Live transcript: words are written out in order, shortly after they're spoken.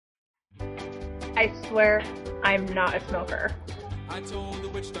I swear I'm not a smoker. I told the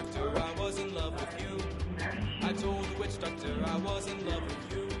witch doctor I was in love with you. I told the witch doctor I was in love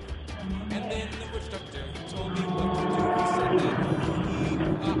with you. And then the witch doctor told me what to do. He said that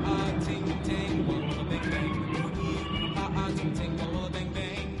ooh, ah, ah, ting, ting, walla, bang, bang. Ooh, ah, ah, ting, ting, walla, bang,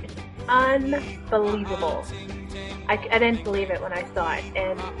 bang. Unbelievable. I didn't believe it when I saw it,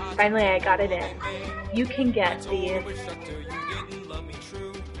 and finally I got it in. You can get these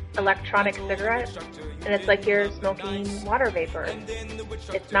electronic cigarettes, and it's like you're smoking water vapor.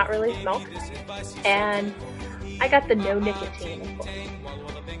 It's not really smoke, and I got the no nicotine, of course,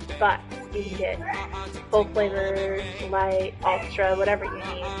 but you can get full flavors, light, ultra, whatever you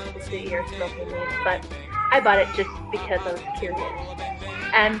need to suit your smoking needs, but I bought it just because I was curious.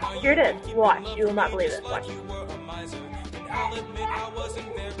 And here it is. Watch. You will not believe it. Watch.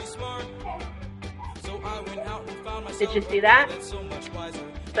 Did you see that?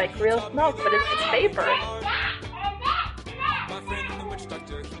 It's like real smoke, but it's just vapor.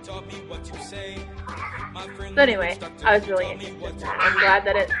 So anyway, I was really interested in that. I'm glad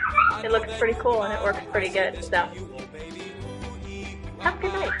that it looks pretty cool and it works pretty good. So, have a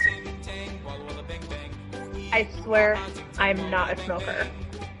good night. I swear I'm not a smoker.